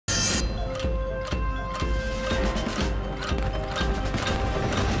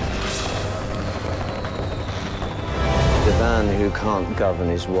who can't govern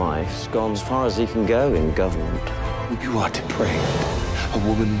his wife's gone as far as he can go in government. You are depraved, a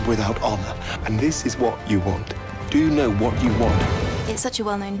woman without honour, and this is what you want. Do you know what you want? It's such a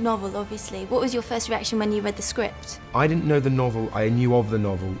well-known novel, obviously. What was your first reaction when you read the script? I didn't know the novel, I knew of the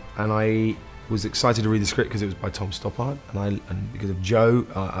novel, and I was excited to read the script because it was by Tom Stoppard, and because of Joe,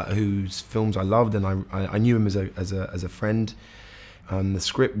 whose films I loved, and I knew him as a friend. And the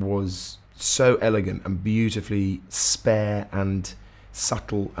script was so elegant and beautifully spare and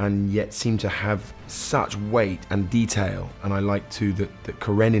subtle, and yet seemed to have such weight and detail. And I liked too that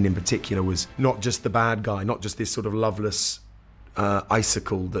Karenina in particular was not just the bad guy, not just this sort of loveless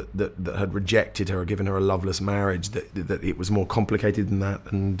icicle that had rejected her or given her a loveless marriage, that it was more complicated than that.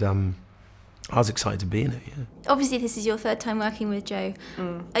 And I was excited to be in it, yeah. Obviously, this is your third time working with Joe.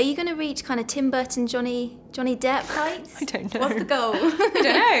 Are you going to reach kind of Tim Burton, Johnny Depp heights? I don't know. What's the goal? I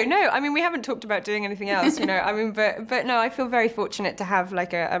don't know. No, I mean, we haven't talked about doing anything else, you know. I mean, but no, I feel very fortunate to have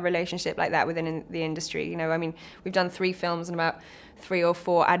like a relationship like that within the industry. You know, I mean, we've done 3 films and about 3 or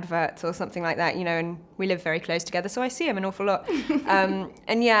 4 adverts or something like that, you know, and we live very close together, so I see him an awful lot.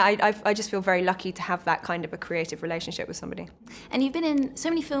 And yeah, I just feel very lucky to have that kind of a creative relationship with somebody. And you've been in so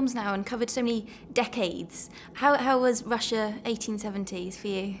many films now and covered so many decades. How was Russia 1870s for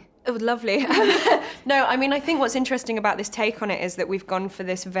you? It was lovely. No, I mean, I think what's interesting about this take on it is that we've gone for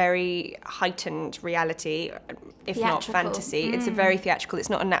this very heightened reality, if not fantasy. It's a very theatrical, it's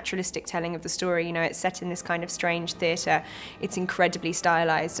not a naturalistic telling of the story, you know, it's set in this kind of strange theatre. It's incredibly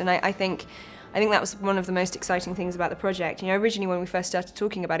stylised, and I think that was one of the most exciting things about the project. You know, originally when we first started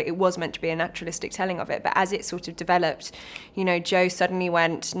talking about it, it was meant to be a naturalistic telling of it, but as it sort of developed, you know, Joe suddenly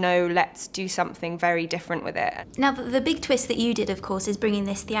went, no, let's do something very different with it. Now, the big twist that you did, of course, is bringing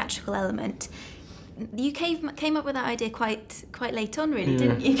this theatrical element. You came up with that idea quite late on, really,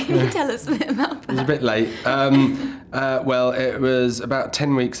 didn't you? Can you tell us a bit about that? It was a bit late. Well, it was about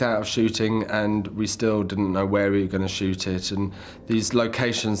 10 weeks out of shooting, and we still didn't know where we were going to shoot it, and these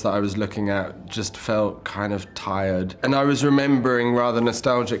locations that I was looking at just felt kind of tired. And I was remembering rather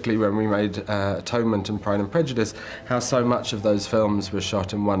nostalgically when we made Atonement and Pride and Prejudice, how so much of those films were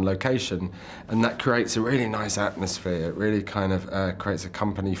shot in one location, and that creates a really nice atmosphere. It really kind of creates a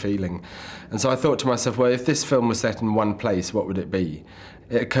company feeling. And so I thought to myself, well, if this film was set in one place, what would it be?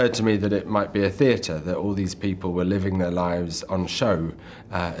 It occurred to me that it might be a theatre, that all these people were living their lives on show,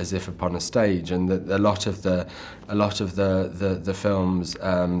 as if upon a stage, and that a lot of the film's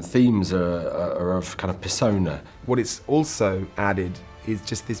themes are of kind of persona. What it's also added is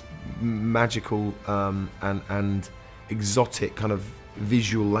just this magical and exotic kind of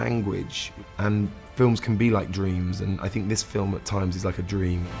visual language, and films can be like dreams, and I think this film at times is like a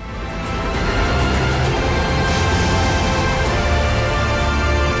dream.